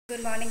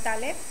Good morning,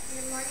 Talib.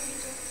 Good morning,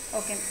 teacher.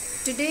 Okay.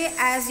 Today,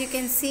 as you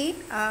can see,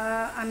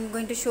 I'm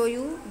going to show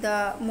you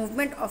the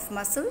movement of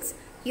muscles.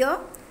 Here,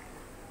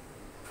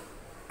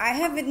 I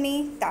have with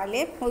me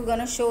Talib, who is going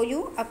to show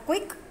you a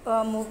quick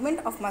movement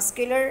of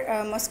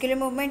muscular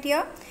movement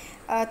here.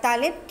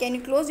 Talib, can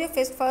you close your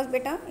fist first,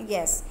 beta?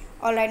 Yes.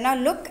 All right. Now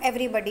look,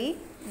 everybody.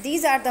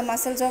 These are the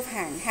muscles of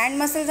hand. Hand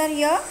muscles are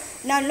here.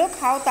 Now look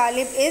how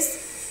Talib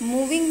is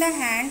moving the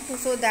hand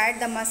so that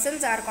the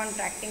muscles are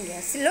contracting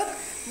here. See, look,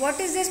 what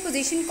is this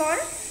position called?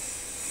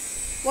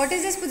 What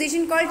is this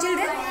position called,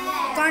 children?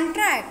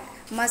 Contract.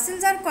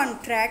 Muscles are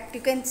contract.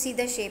 You can see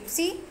the shape.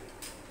 See,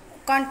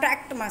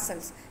 contract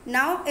muscles.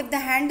 Now, if the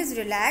hand is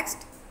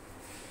relaxed,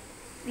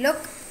 look,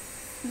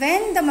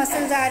 when the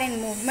muscles are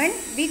in movement,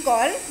 we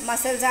call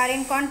muscles are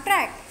in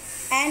contract.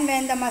 And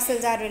when the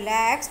muscles are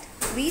relaxed,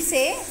 we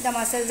say the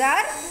muscles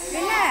are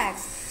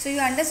relaxed. So you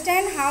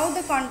understand how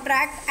the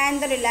contract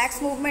and the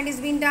relax movement is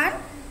being done?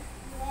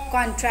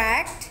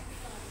 Contract,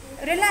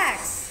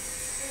 relax.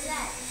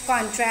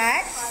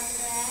 Contract,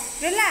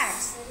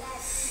 relax.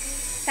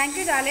 Thank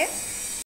you, Talib.